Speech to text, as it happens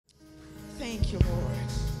Thank you, Lord.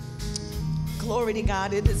 Glory to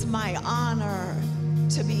God. It is my honor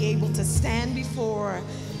to be able to stand before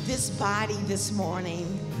this body this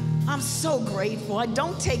morning. I'm so grateful. I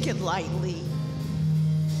don't take it lightly.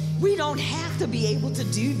 We don't have to be able to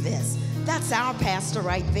do this. That's our pastor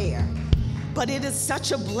right there. But it is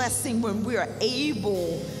such a blessing when we're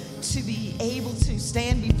able to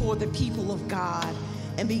stand before the people of God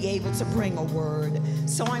and be able to bring a word.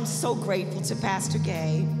 So I'm so grateful to Pastor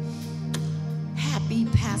Gay. Happy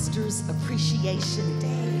Pastors Appreciation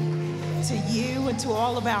Day to you and to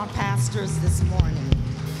all of our pastors this morning.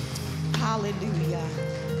 Hallelujah.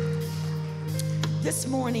 This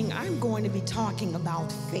morning, I'm going to be talking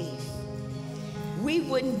about faith. We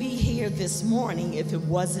wouldn't be here this morning if it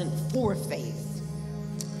wasn't for faith.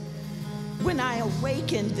 When I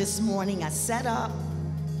awakened this morning, I sat up,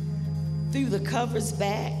 threw the covers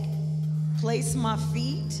back, placed my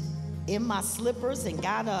feet in my slippers, and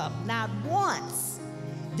got up. Not once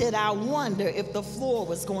did I wonder if the floor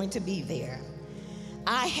was going to be there.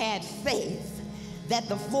 I had faith that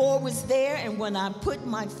the floor was there, and when I put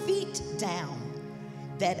my feet down,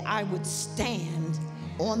 that I would stand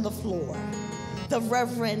on the floor. The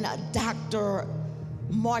Reverend Dr.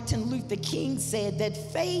 Martin Luther King said that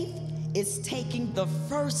faith is taking the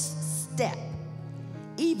first step,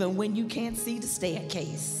 even when you can't see the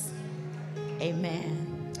staircase. Amen.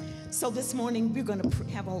 So this morning, we're going to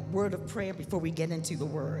have a word of prayer before we get into the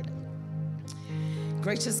word.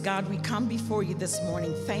 Gracious God, we come before you this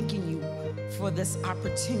morning thanking you for this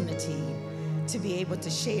opportunity to be able to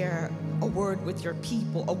share a word with your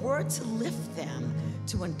people, a word to lift them,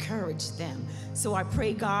 to encourage them. So I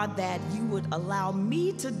pray, God, that you would allow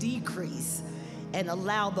me to decrease and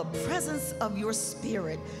allow the presence of your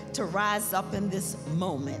spirit to rise up in this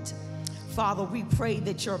moment. Father, we pray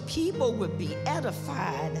that your people would be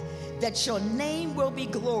edified, that your name will be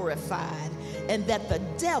glorified, and that the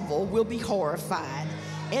devil will be horrified.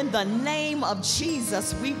 In the name of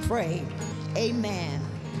Jesus, we pray. Amen.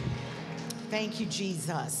 Thank you,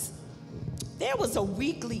 Jesus. There was a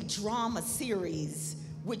weekly drama series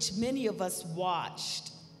which many of us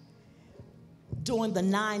watched during the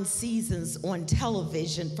 9 seasons on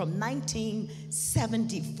television from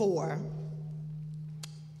 1974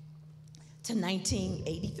 to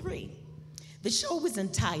 1983. The show was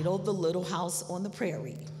entitled The Little House on the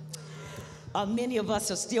Prairie. Many of us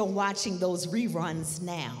are still watching those reruns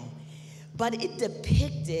now, but it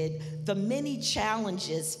depicted the many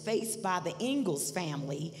challenges faced by the Ingalls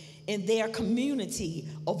family in their community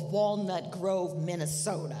of Walnut Grove,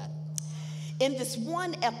 Minnesota. In this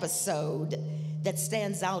one episode that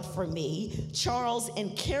stands out for me, Charles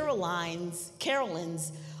and Carolyn's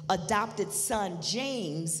adopted son,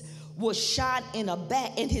 James, was shot in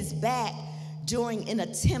his back during an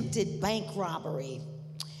attempted bank robbery.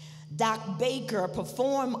 Doc Baker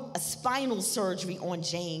performed a spinal surgery on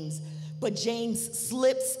James, but James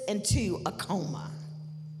slips into a coma.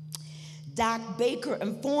 Doc Baker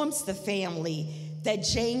informs the family that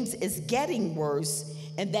James is getting worse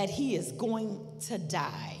and that he is going to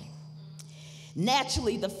die.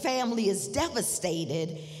 Naturally, the family is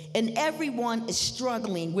devastated, and everyone is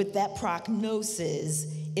struggling with that prognosis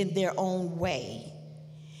in their own way.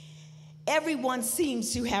 Everyone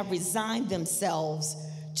seems to have resigned themselves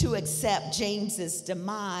to accept James's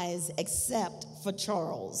demise, except for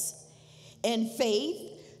Charles. In faith,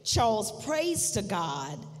 Charles prays to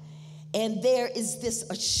God, and there is this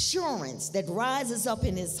assurance that rises up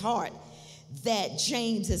in his heart that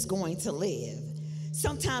James is going to live.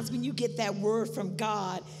 Sometimes when you get that word from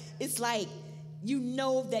God, it's like you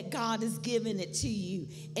know that God has given it to you.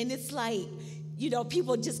 And it's like,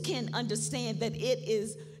 people just can't understand that it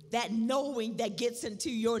is that knowing that gets into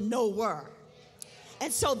your knower.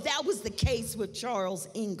 And so that was the case with Charles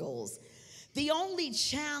Ingalls. The only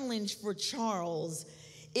challenge for Charles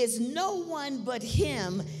is no one but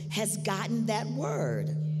him has gotten that word.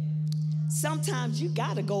 Sometimes you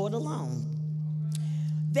gotta go it alone.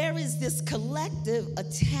 There is this collective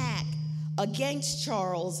attack against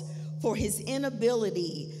Charles for his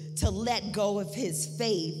inability to let go of his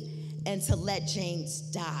faith and to let James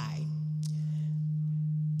die.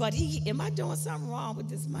 But am I doing something wrong with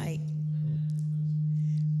this mic?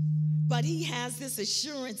 But he has this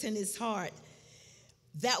assurance in his heart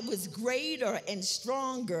that was greater and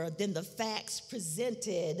stronger than the facts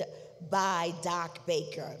presented by Doc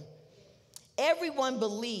Baker. Everyone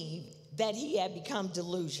believed that he had become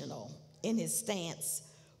delusional in his stance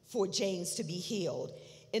for James to be healed.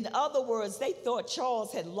 In other words, they thought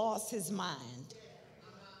Charles had lost his mind.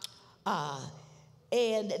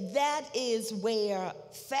 And that is where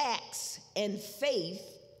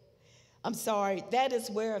that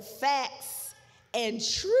is where facts and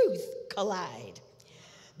truth collide.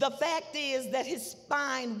 The fact is that his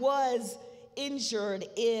spine was injured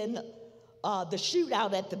in the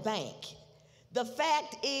shootout at the bank. The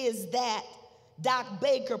fact is that Doc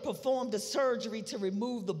Baker performed a surgery to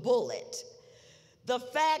remove the bullet. The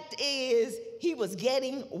fact is he was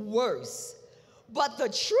getting worse. But the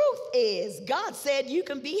truth is God said you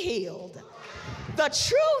can be healed. The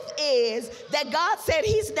truth is that God said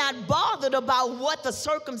he's not bothered about what the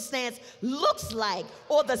circumstance looks like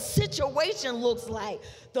or the situation looks like.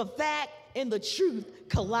 The fact and the truth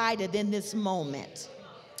collided in this moment.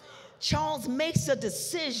 Charles makes a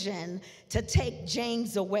decision to take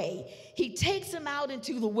James away. He takes him out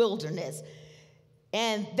into the wilderness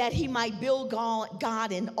and that he might build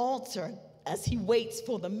God an altar as he waits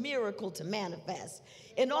for the miracle to manifest.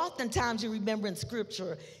 And oftentimes you remember in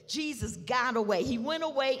scripture, Jesus got away. He went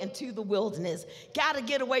away into the wilderness, got to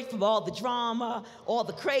get away from all the drama, all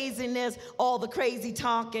the craziness, all the crazy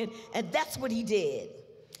talking, and that's what he did.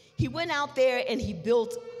 He went out there and he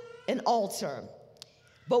built an altar.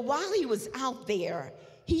 But while he was out there,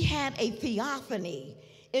 he had a theophany,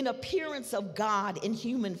 an appearance of God in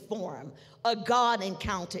human form, a God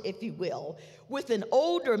encounter, if you will, with an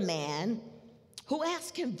older man who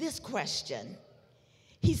asked him this question.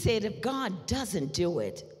 He said, if God doesn't do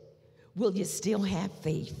it, will you still have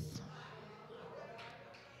faith?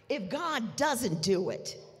 If God doesn't do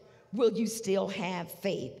it, will you still have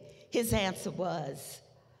faith? His answer was,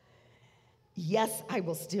 yes, I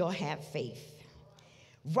will still have faith.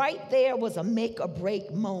 Right there was a make or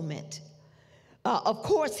break moment. Of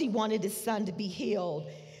course, he wanted his son to be healed.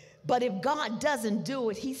 But if God doesn't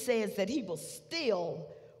do it, he says that he will still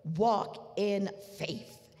walk in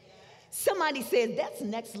faith. Somebody says that's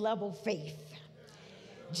next level faith.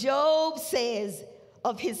 Job says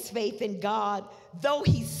of his faith in God, though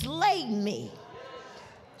he slay me,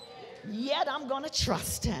 yet I'm going to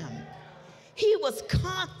trust him. He was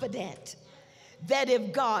confident that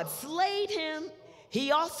if God slayed him,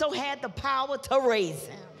 he also had the power to raise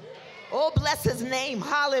him. Oh, bless his name.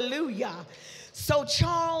 Hallelujah. So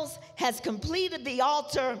Charles has completed the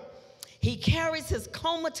altar. He carries his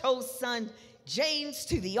comatose son, James,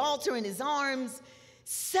 to the altar in his arms.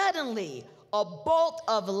 Suddenly, a bolt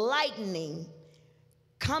of lightning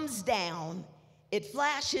comes down. It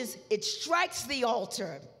flashes. It strikes the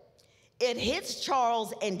altar. It hits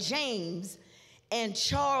Charles and James, and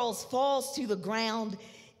Charles falls to the ground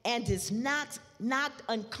and is knocked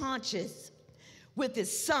unconscious with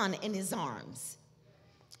his son in his arms.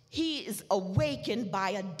 He is awakened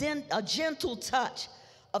by a gentle touch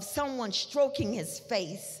of someone stroking his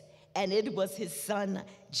face, and it was his son,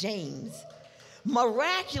 James.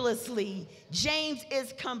 Miraculously, James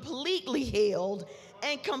is completely healed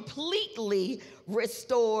and completely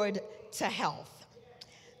restored to health.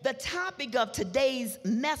 The topic of today's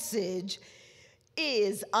message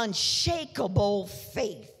is unshakable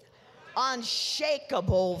faith.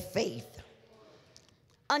 Unshakable faith.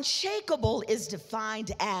 Unshakable is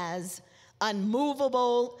defined as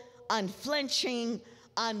unmovable, unflinching,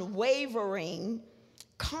 unwavering,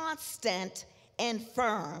 constant, and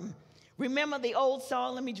firm. Remember the old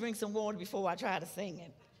song? Let me drink some water before I try to sing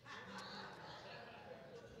it.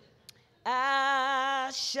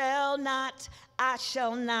 I shall not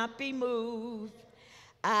be moved.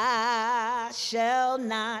 I shall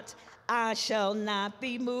not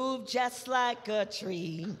be moved, just like a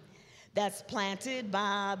tree that's planted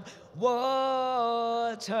by waters.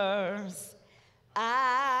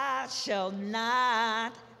 I shall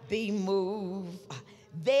not be moved.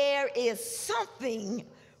 There is something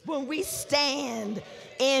when we stand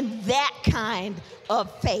in that kind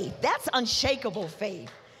of faith. That's unshakable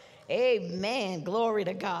faith. Amen. Glory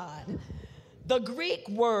to God. The Greek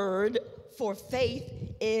word for faith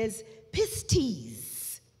is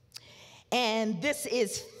pistis. And this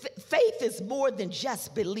is, faith is more than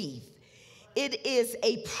just belief. It is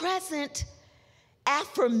a present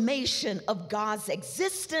affirmation of God's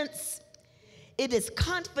existence. It is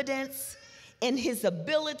confidence in his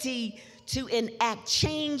ability to enact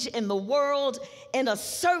change in the world and a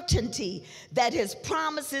certainty that his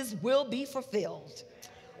promises will be fulfilled.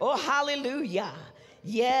 Oh, hallelujah.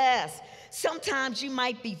 Yes. Sometimes you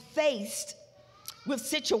might be faced with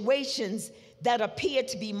situations that appear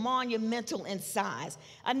to be monumental in size.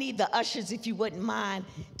 I need the ushers, if you wouldn't mind,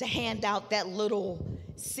 to hand out that little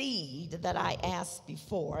seed that I asked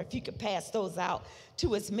before. If you could pass those out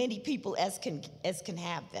to as many people as can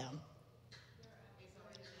have them.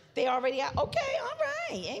 They already out? Okay, all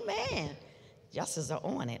right, amen. Justices are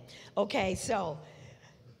on it. Okay, so,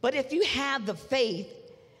 but if you have the faith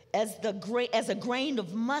as a grain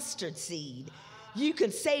of mustard seed, You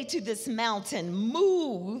can say to this mountain,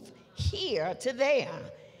 move here to there,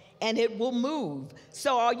 and it will move.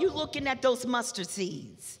 So are you looking at those mustard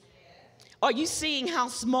seeds? Are you seeing how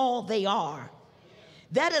small they are?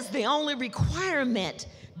 That is the only requirement.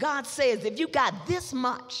 God says, if you got this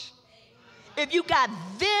much, if you got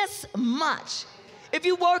this much, if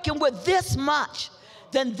you're working with this much,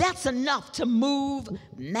 then that's enough to move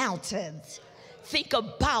mountains. Think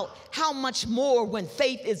about how much more when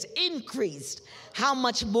faith is increased, how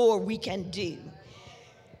much more we can do.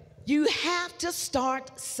 You have to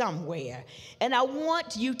start somewhere. And I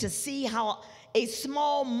want you to see how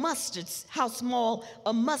small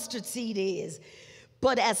a mustard seed is.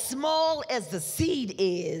 But as small as the seed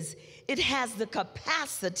is, it has the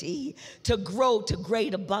capacity to grow to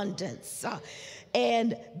great abundance.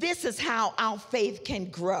 And this is how our faith can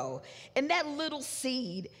grow. And that little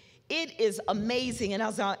seed, it is amazing. And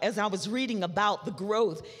as I was reading about the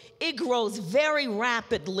growth, it grows very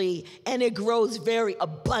rapidly and it grows very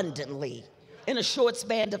abundantly in a short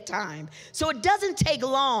span of time. So it doesn't take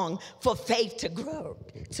long for faith to grow.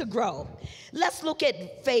 Let's look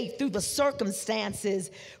at faith through the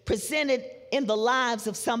circumstances presented in the lives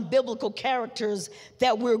of some biblical characters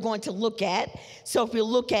that we're going to look at. So if we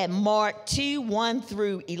look at Mark 2, 1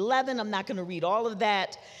 through 11, I'm not going to read all of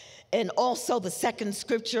that. And also the second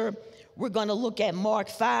scripture, we're going to look at Mark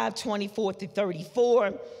 5, 24 through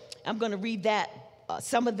 34. I'm going to read that,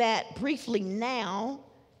 some of that briefly now.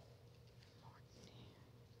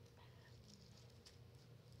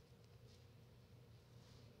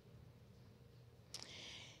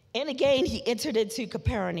 And again, he entered into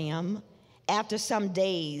Capernaum after some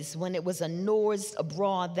days when it was noised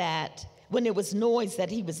that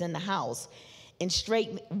he was in the house. And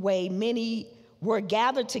straightway many were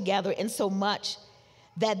gathered together, insomuch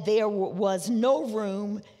that there was no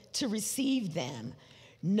room to receive them,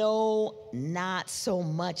 no, not so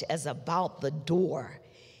much as about the door.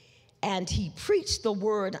 And he preached the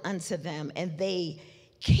word unto them, and they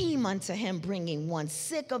came unto him, bringing one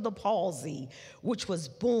sick of the palsy, which was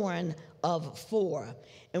born of 4.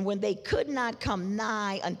 And when they could not come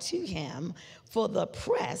nigh unto him for the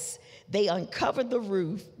press, they uncovered the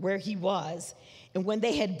roof where he was. And when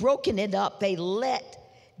they had broken it up, they let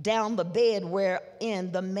down the bed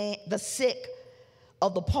wherein the sick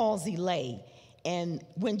of the palsy lay. And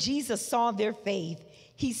when Jesus saw their faith,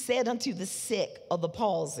 he said unto the sick of the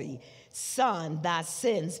palsy, Son, thy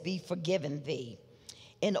sins be forgiven thee.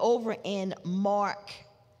 And over in Mark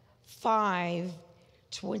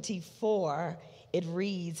 5:24, it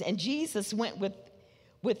reads, and Jesus went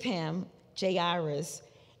with him, Jairus,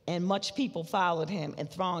 and much people followed him and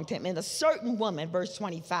thronged him. And a certain woman, verse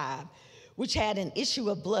 25, which had an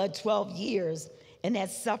issue of blood 12 years, and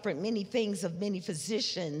had suffered many things of many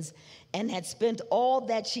physicians, and had spent all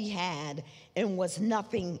that she had, and was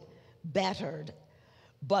nothing bettered,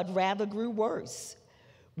 but rather grew worse.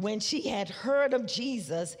 When she had heard of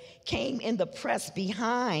Jesus, came in the press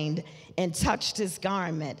behind and touched his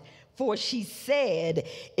garment. For she said,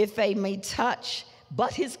 if I may touch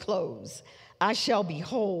but his clothes, I shall be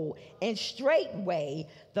whole. And straightway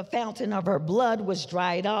the fountain of her blood was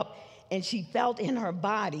dried up, and she felt in her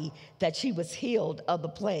body that she was healed of the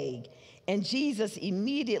plague. And Jesus,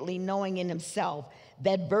 immediately knowing in himself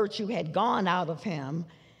that virtue had gone out of him,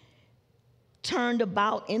 turned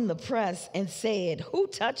about in the press and said, who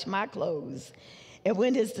touched my clothes? And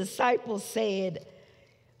when his disciples said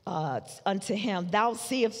unto him, thou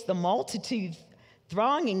seest the multitude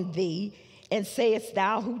thronging thee, and sayest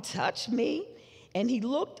thou, who touched me? And he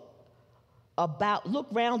looked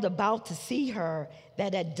round about to see her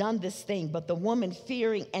that had done this thing. But the woman,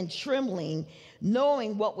 fearing and trembling,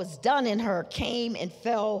 knowing what was done in her, came and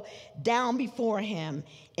fell down before him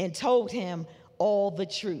and told him all the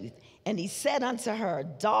truth. And he said unto her,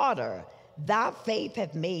 daughter, thy faith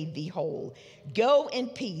hath made thee whole. Go in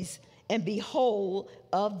peace and be whole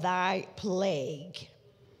of thy plague.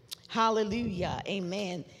 Hallelujah.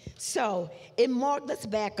 Amen. So in Mark, let's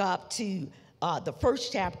back up to the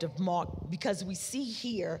first chapter of Mark, because we see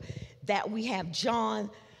here that we have John.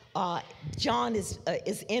 John is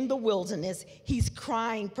in the wilderness. He's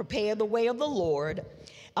crying, prepare the way of the Lord.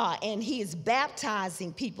 And he is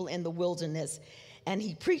baptizing people in the wilderness. And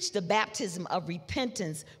he preached the baptism of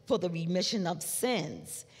repentance for the remission of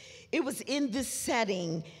sins. It was in this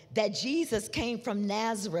setting that Jesus came from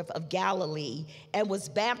Nazareth of Galilee and was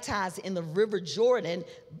baptized in the river Jordan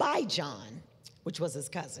by John, which was his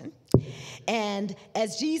cousin. And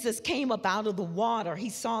as Jesus came up out of the water,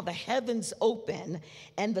 he saw the heavens open,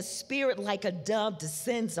 and the Spirit like a dove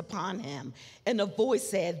descends upon him. And a voice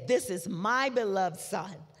said, this is my beloved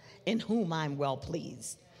Son, in whom I'm well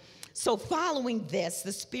pleased. So following this,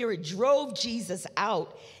 the Spirit drove Jesus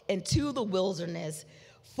out into the wilderness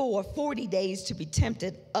for 40 days to be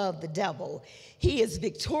tempted of the devil. He is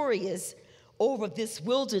victorious over this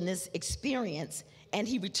wilderness experience, and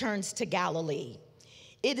he returns to Galilee.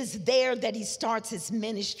 It is there that he starts his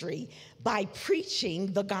ministry by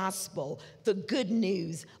preaching the gospel, the good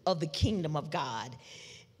news of the kingdom of God.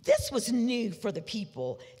 This was new for the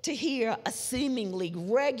people to hear a seemingly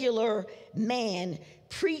regular man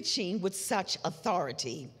preaching with such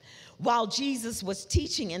authority. While Jesus was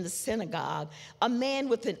teaching in the synagogue, a man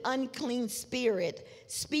with an unclean spirit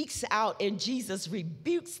speaks out, and Jesus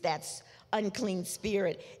rebukes that unclean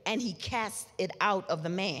spirit, and he casts it out of the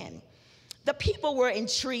man. The people were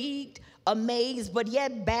intrigued, amazed, but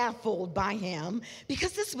yet baffled by him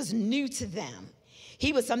because this was new to them.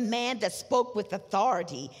 He was a man that spoke with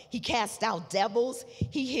authority. He cast out devils.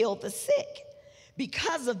 He healed the sick.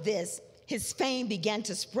 Because of this, his fame began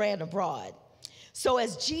to spread abroad. So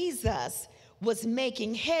as Jesus was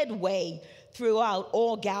making headway throughout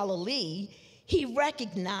all Galilee, he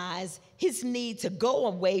recognized his need to go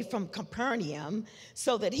away from Capernaum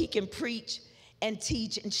so that he can preach and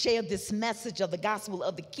teach and share this message of the gospel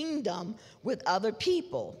of the kingdom with other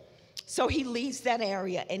people. So he leaves that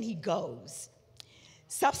area and he goes.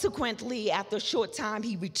 Subsequently, after a short time,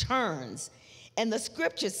 he returns. And the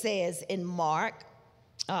scripture says in Mark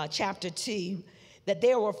chapter 2 that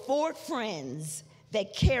there were 4 friends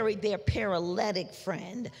that carried their paralytic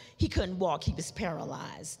friend. He couldn't walk, he was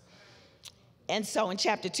paralyzed. And so in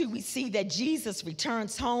chapter 2, we see that Jesus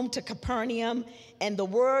returns home to Capernaum, and the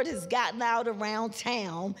word has gotten out around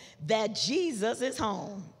town that Jesus is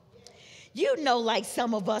home. You know, like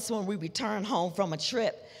some of us, when we return home from a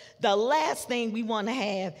trip, the last thing we want to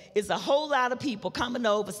have is a whole lot of people coming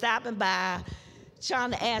over, stopping by,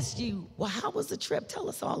 trying to ask you, well, how was the trip? Tell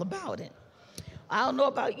us all about it. I don't know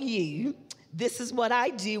about you. This is what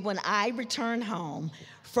I do when I return home.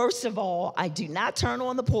 First of all, I do not turn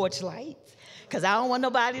on the porch lights because I don't want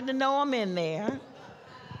nobody to know I'm in there.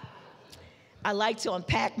 I like to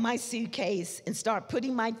unpack my suitcase and start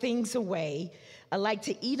putting my things away. I like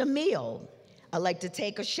to eat a meal. I like to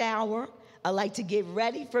take a shower. I like to get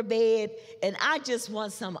ready for bed, and I just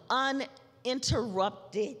want some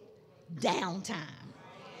uninterrupted downtime.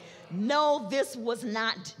 No, this was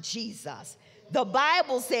not Jesus. The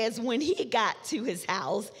Bible says when he got to his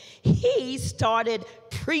house, he started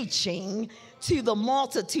preaching to the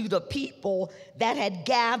multitude of people that had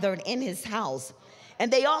gathered in his house.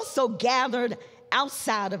 And they also gathered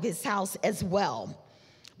outside of his house as well.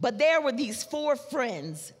 But there were these 4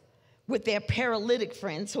 friends with their paralytic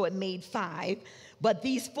friends, so it made 5. But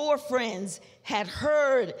these 4 friends had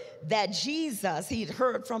heard that Jesus, he'd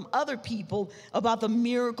heard from other people about the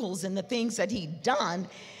miracles and the things that he'd done.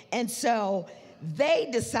 And so they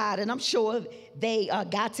decided, I'm sure they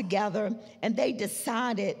got together and they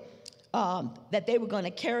decided that they were going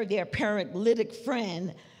to carry their paralytic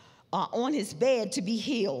friend on his bed to be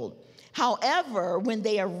healed. However, when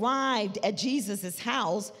they arrived at Jesus'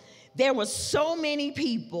 house, there were so many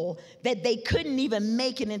people that they couldn't even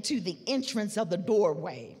make it into the entrance of the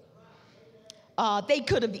doorway. They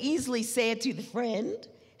could have easily said to the friend,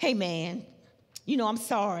 hey man, you know, I'm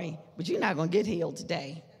sorry, but you're not gonna get healed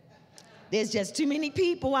today. There's just too many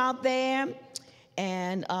people out there,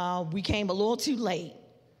 and we came a little too late.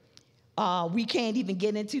 We can't even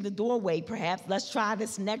get into the doorway. Perhaps let's try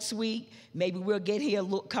this next week. Maybe we'll get here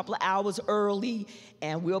a couple of hours early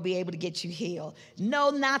and we'll be able to get you healed. No,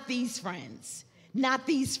 not these friends. Not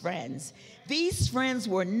these friends. These friends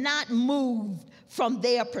were not moved from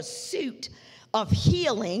their pursuit of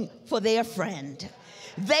healing for their friend.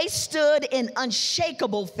 They stood in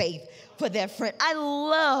unshakable faith for their friend. I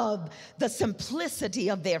love the simplicity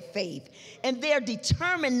of their faith and their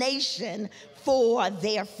determination for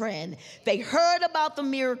their friend. They heard about the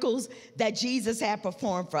miracles that Jesus had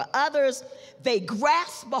performed for others. They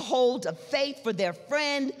grasped a hold of faith for their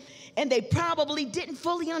friend, and they probably didn't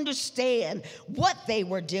fully understand what they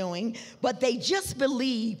were doing, but they just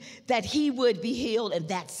believed that he would be healed, and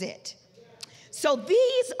that's it. So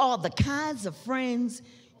these are the kinds of friends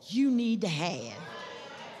you need to have.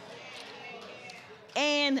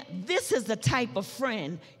 And this is the type of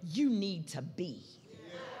friend you need to be.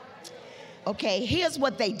 Okay, here's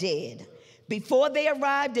what they did. Before they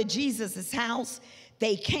arrived at Jesus' house,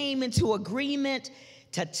 they came into agreement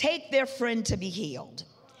to take their friend to be healed.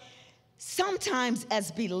 Sometimes as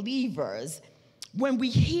believers, when we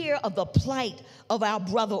hear of the plight of our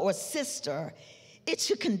brother or sister, it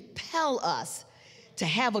should compel us to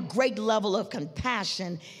have a great level of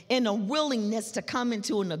compassion and a willingness to come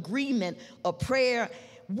into an agreement of prayer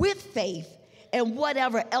with faith and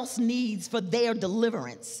whatever else needs for their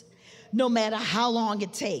deliverance, no matter how long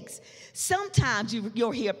it takes. Sometimes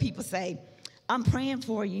you'll hear people say, I'm praying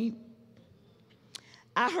for you.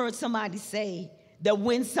 I heard somebody say that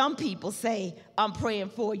when some people say, I'm praying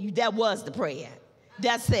for you, that was the prayer.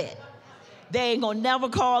 That's it. They ain't gonna never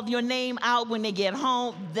call your name out when they get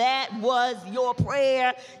home. That was your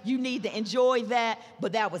prayer. You need to enjoy that,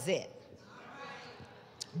 but that was it.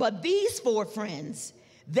 But these 4 friends,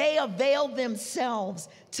 they availed themselves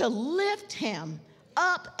to lift him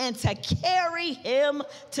up and to carry him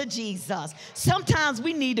to Jesus. Sometimes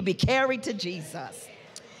we need to be carried to Jesus.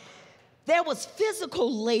 There was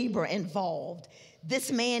physical labor involved.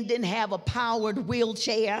 This man didn't have a powered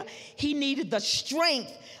wheelchair. He needed the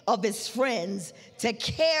strength of his friends to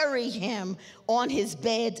carry him on his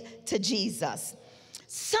bed to Jesus.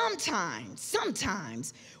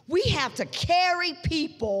 Sometimes we have to carry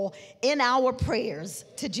people in our prayers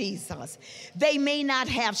to Jesus. They may not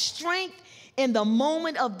have strength in the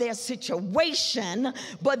moment of their situation,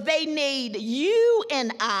 but they need you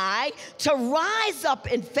and I to rise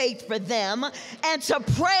up in faith for them and to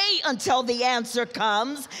pray until the answer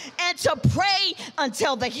comes, and to pray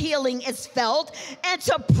until the healing is felt, and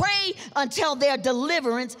to pray until their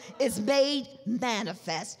deliverance is made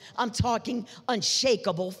manifest. I'm talking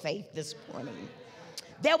unshakable faith this morning.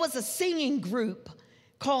 There was a singing group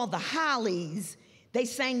called the Hollies. They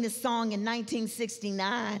sang this song in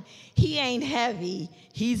 1969, He Ain't Heavy,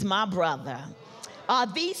 He's My Brother.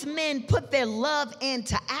 These men put their love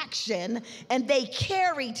into action, and they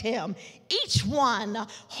carried him, each one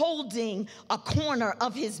holding a corner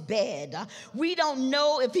of his bed. We don't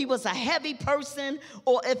know if he was a heavy person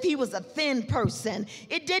or if he was a thin person.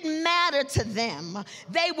 It didn't matter to them.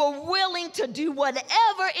 They were willing to do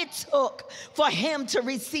whatever it took for him to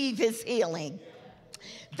receive his healing.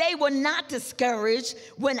 They were not discouraged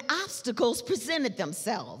when obstacles presented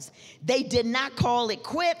themselves. They did not call it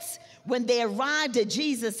quits when they arrived at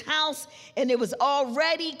Jesus' house and it was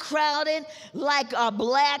already crowded like a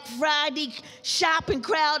Black Friday shopping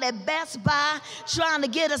crowd at Best Buy trying to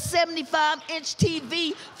get a 75-inch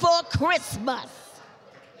TV for Christmas.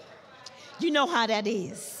 You know how that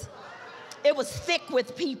is. It was thick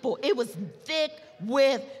with people. It was thick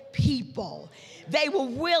with people. They were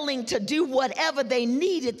willing to do whatever they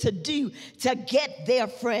needed to do to get their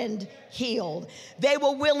friend healed. They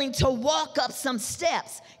were willing to walk up some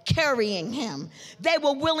steps carrying him. They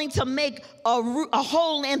were willing to make a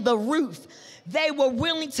hole in the roof. They were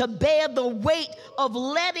willing to bear the weight of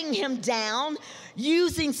letting him down,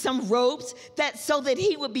 using some ropes so that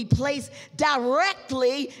he would be placed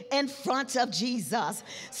directly in front of Jesus.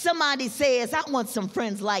 Somebody says, I want some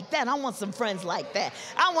friends like that. I want some friends like that.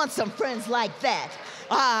 I want some friends like that.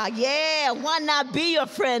 Yeah, why not be a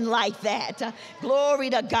friend like that? Glory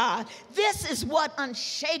to God. This is what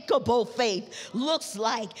unshakable faith looks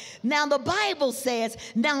like. Now, the Bible says,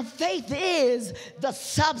 now faith is the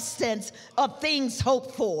substance of things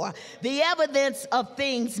hoped for, the evidence of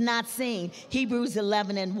things not seen. Hebrews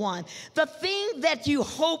 11:1. The thing that you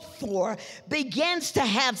hope for begins to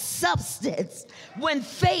have substance when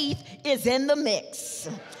faith is in the mix.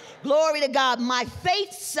 Glory to God. My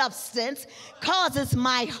faith substance causes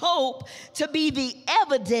my hope to be the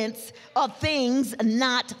evidence of things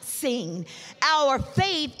not seen. Our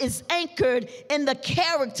faith is anchored in the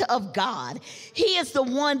character of God. He is the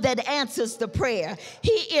one that answers the prayer.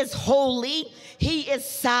 He is holy. He is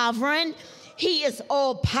sovereign. He is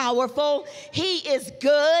all-powerful. He is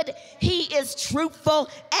good. He is truthful.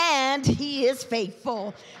 And he is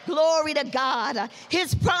faithful. Glory to God.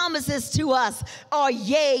 His promises to us are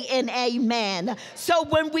yea and amen. So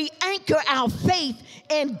when we anchor our faith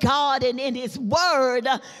in God and in his word,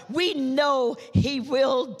 we know he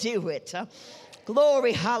will do it.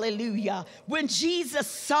 Glory, hallelujah. When Jesus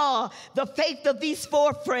saw the faith of these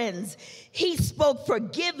 4 friends, he spoke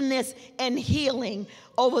forgiveness and healing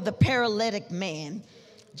over the paralytic man.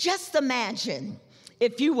 Just imagine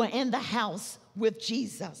if you were in the house with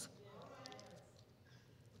Jesus.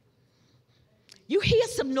 You hear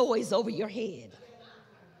some noise over your head.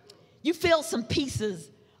 You feel some pieces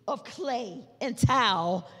of clay and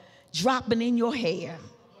towel dropping in your hair.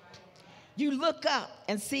 You look up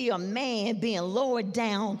and see a man being lowered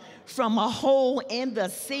down from a hole in the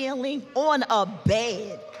ceiling on a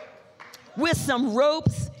bed with some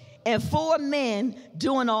ropes and 4 men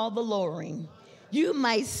doing all the lowering. You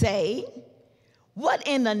might say, what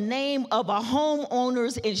in the name of a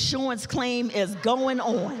homeowner's insurance claim is going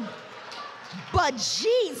on? But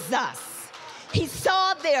Jesus, he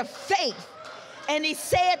saw their faith And he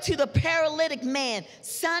said to the paralytic man,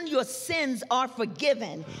 son, your sins are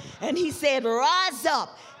forgiven. And he said, rise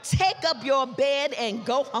up, take up your bed and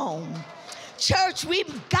go home. Church,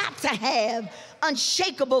 we've got to have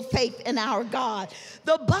unshakable faith in our God.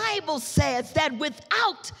 The Bible says that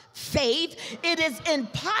without faith, it is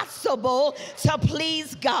impossible to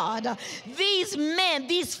please God. These men,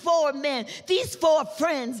 these four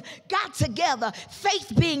friends got together,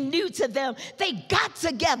 faith being new to them. They got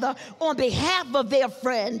together on behalf of their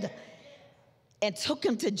friend and took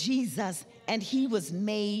him to Jesus, and he was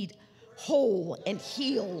made whole and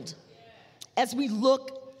healed. As we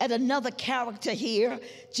look at another character here,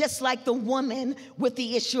 just like the woman with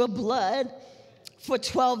the issue of blood, for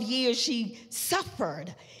 12 years she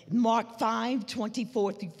suffered. Mark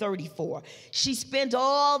 5:24-34. She spent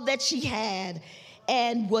all that she had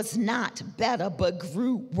and was not better, but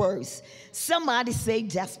grew worse. Somebody say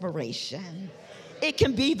desperation. It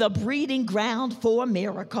can be the breeding ground for a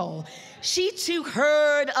miracle. She too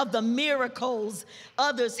heard of the miracles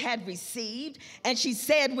others had received, and she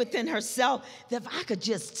said within herself that if I could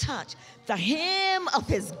just touch the hem of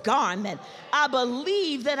his garment, I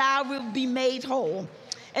believe that I will be made whole.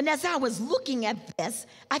 And as I was looking at this,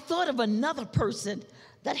 I thought of another person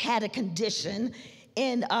that had a condition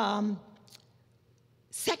in 2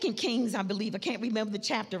 Kings, I believe. I can't remember the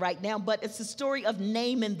chapter right now, but it's the story of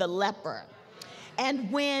Naaman the leper.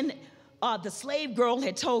 And when the slave girl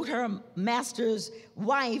had told her master's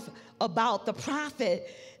wife about the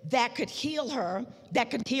prophet that could heal her,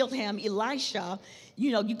 that could heal him, Elisha,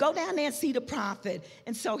 you know, you go down there and see the prophet.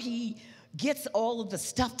 And so he gets all of the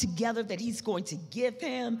stuff together that he's going to give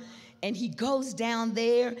him. And he goes down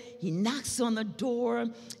there, he knocks on the door,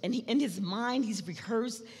 and in his mind, he's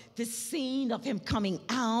rehearsed this scene of him coming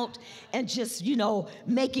out and just, you know,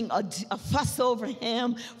 making a fuss over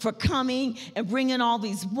him for coming and bringing all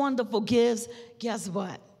these wonderful gifts. Guess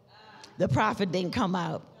what? The prophet didn't come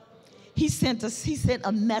out. He sent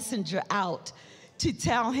a messenger out to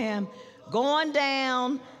tell him, go on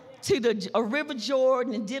down to the river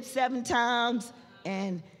Jordan and dip 7 times.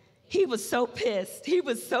 And he was so pissed. He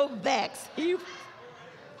was so vexed. He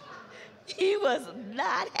was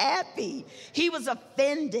not happy. He was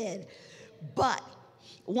offended. But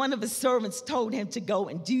one of his servants told him to go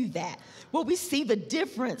and do that. Well, we see the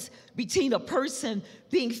difference between a person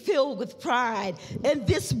being filled with pride and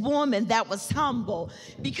this woman that was humble,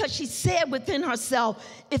 because she said within herself,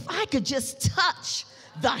 if I could just touch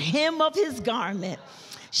the hem of his garment.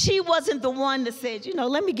 She wasn't the one that said, you know,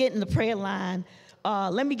 let me get in the prayer line.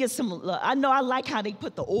 Let me get some, I know I like how they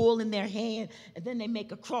put the oil in their hand, and then they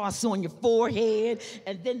make a cross on your forehead,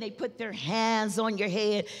 and then they put their hands on your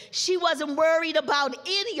head. She wasn't worried about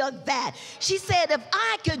any of that. She said, if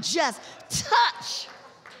I could just touch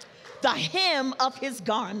the hem of his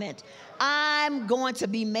garment, I'm going to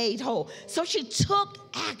be made whole. So she took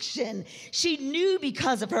action. She knew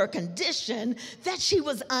because of her condition that she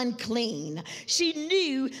was unclean. She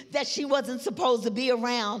knew that she wasn't supposed to be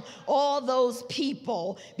around all those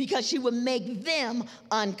people because she would make them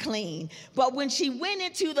unclean. But when she went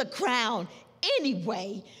into the crowd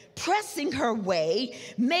anyway, pressing her way,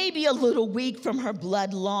 maybe a little weak from her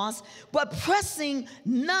blood loss, but pressing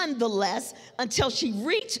nonetheless until she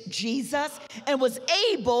reached Jesus and was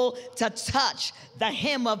able to touch the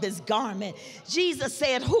hem of his garment. Jesus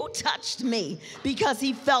said, who touched me? Because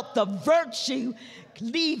he felt the virtue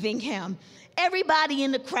leaving him. Everybody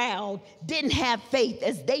in the crowd didn't have faith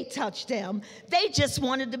as they touched him. They just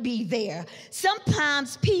wanted to be there.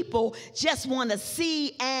 Sometimes people just want to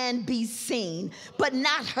see and be seen, but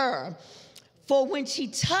not her. For when she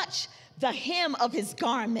touched the hem of his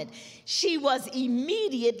garment, she was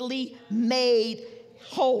immediately made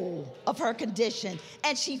whole of her condition,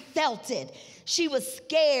 and she felt it. She was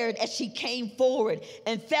scared as she came forward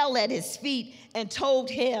and fell at his feet and told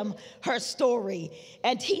him her story.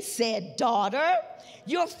 And he said, daughter,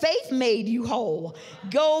 your faith made you whole.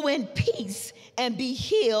 Go in peace and be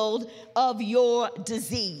healed of your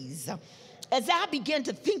disease. As I began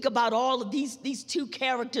to think about all of these two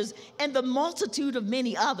characters and the multitude of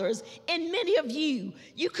many others, and many of you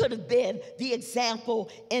could have been the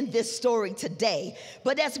example in this story today.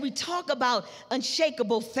 But as we talk about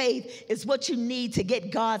unshakable faith is what you need to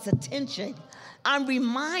get God's attention, I'm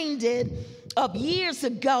reminded of years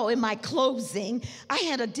ago in my closing, I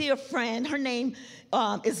had a dear friend. Her name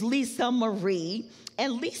is Lisa Marie.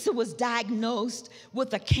 And Lisa was diagnosed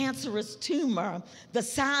with a cancerous tumor the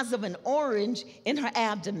size of an orange in her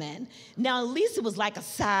abdomen. Now, Lisa was like a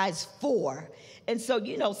size 4. And so,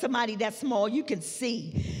 you know, somebody that small, you can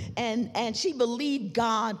see. And she believed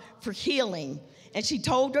God for healing. And she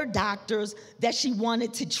told her doctors that she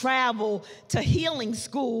wanted to travel to healing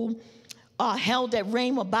school held at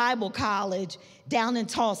Rhema Bible College down in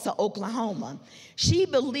Tulsa, Oklahoma. She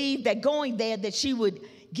believed that going there that she would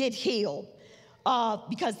get healed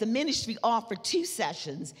because the ministry offered 2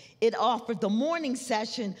 sessions. It offered the morning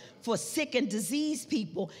session for sick and diseased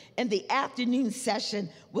people, and the afternoon session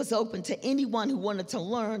was open to anyone who wanted to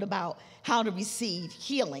learn about how to receive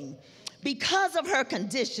healing. Because of her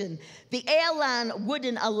condition, the airline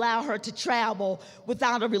wouldn't allow her to travel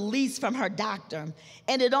without a release from her doctor.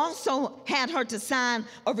 And it also had her to sign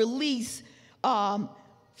a release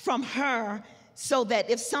from her so that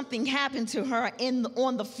if something happened to her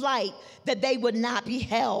on the flight, that they would not be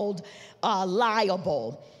held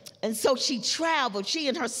liable. And so she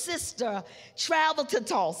and her sister traveled to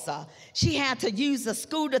Tulsa. She had to use a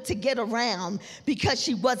scooter to get around because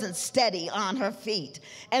she wasn't steady on her feet.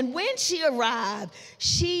 And when she arrived,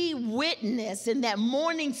 she witnessed in that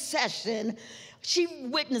morning session, she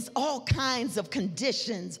witnessed all kinds of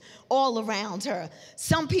conditions all around her.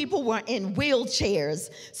 Some people were in wheelchairs.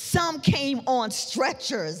 Some came on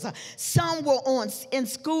stretchers. Some were in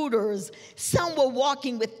scooters. Some were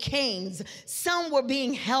walking with canes. Some were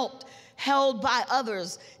being held by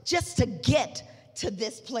others just to get to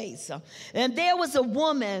this place. And there was a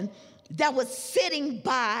woman that was sitting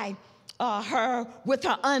by her with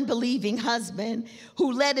her unbelieving husband,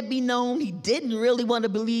 who let it be known he didn't really want to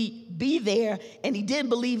be there, and he didn't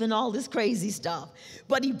believe in all this crazy stuff.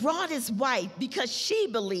 But he brought his wife because she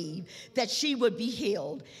believed that she would be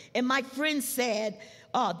healed. And my friend said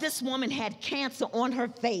this woman had cancer on her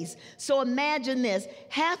face. So imagine this,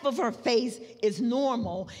 half of her face is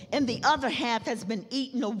normal, and the other half has been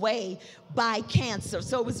eaten away by cancer.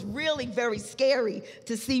 So it was really very scary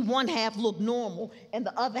to see one half look normal and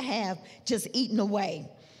the other half just eaten away.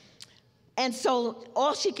 And so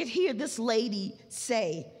all she could hear this lady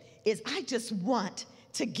say is, I just want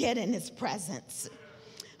to get in his presence.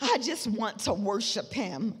 I just want to worship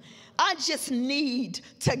him. I just need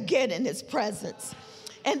to get in his presence.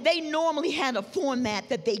 And they normally had a format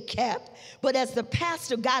that they kept, but as the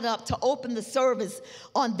pastor got up to open the service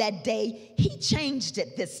on that day, he changed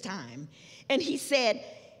it this time. And he said,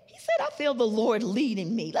 I feel the Lord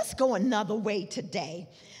leading me. Let's go another way today.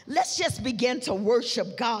 Let's just begin to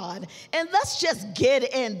worship God, and let's just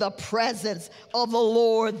get in the presence of the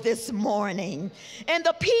Lord this morning. And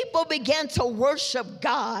the people began to worship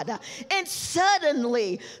God, and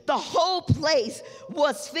suddenly the whole place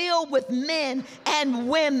was filled with men and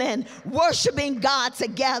women worshiping God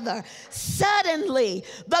together. Suddenly,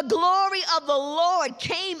 the glory of the Lord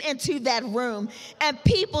came into that room, and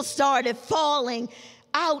people started falling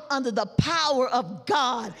out under the power of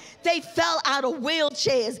God. They fell out of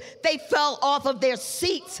wheelchairs. They fell off of their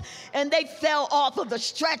seats, and they fell off of the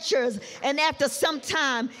stretchers. And after some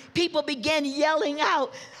time, people began yelling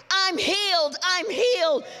out, I'm healed, I'm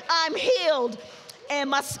healed, I'm healed. And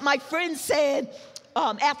my friend said,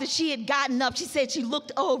 after she had gotten up, she said she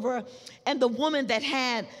looked over, and the woman that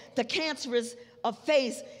had the cancerous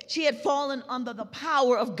face, she had fallen under the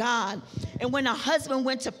power of God. And when her husband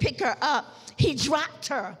went to pick her up, he dropped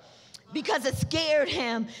her because it scared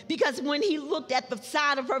him, because when he looked at the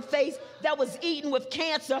side of her face that was eaten with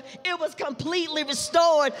cancer, it was completely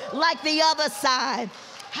restored like the other side.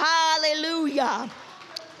 Hallelujah.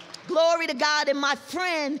 Glory to God. And my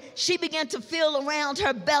friend, she began to feel around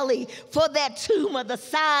her belly for that tumor the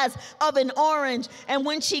size of an orange. And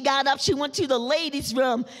when she got up, she went to the ladies'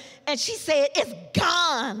 room, and she said, it's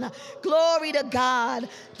gone. Glory to God.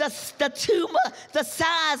 The tumor the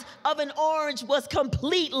size of an orange was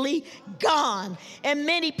completely gone. And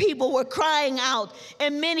many people were crying out,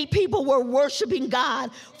 and many people were worshiping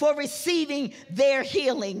God for receiving their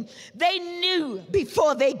healing. They knew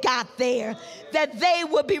before they got there that they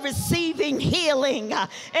would be receiving healing,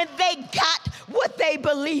 and they got what they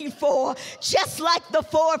believed for. Just like the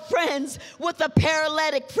 4 friends with the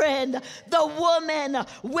paralytic friend, the woman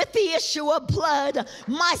with the issue of blood,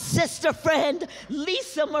 my sister friend,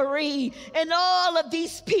 Lisa Marie, and all of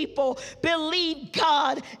these people believed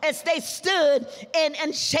God as they stood in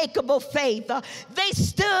unshakable faith. They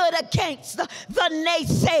stood against the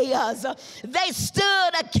naysayers. They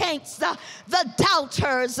stood against the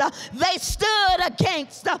doubters. They stood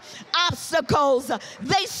against the obstacles.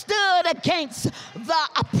 They stood against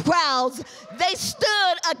the crowds. They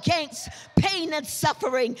stood against pain and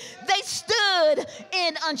suffering. They stood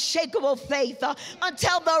in unshakable faith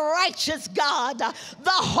until the righteous God, the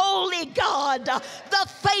holy God, the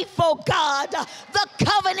faithful God, the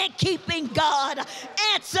covenant-keeping God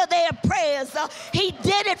answer their prayers. He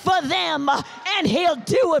did it for them, and he'll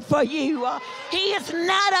do it for you. He is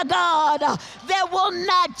not a God that will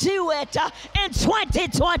not do it in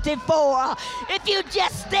 2024. If you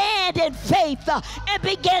just stand in faith and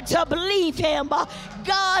begin to believe him,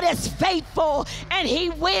 God is faithful, and he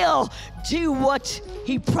will do what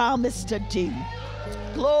he promised to do.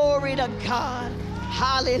 Glory to God.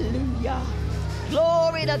 Hallelujah.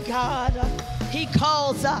 Glory to God. He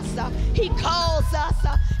calls us. He calls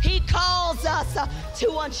us. He calls us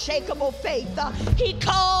to unshakable faith. He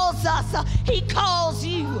calls us. He calls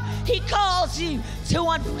you. He calls you to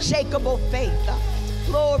unshakable faith.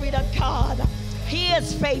 Glory to God. He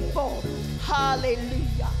is faithful.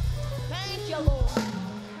 Hallelujah. Thank you, Lord.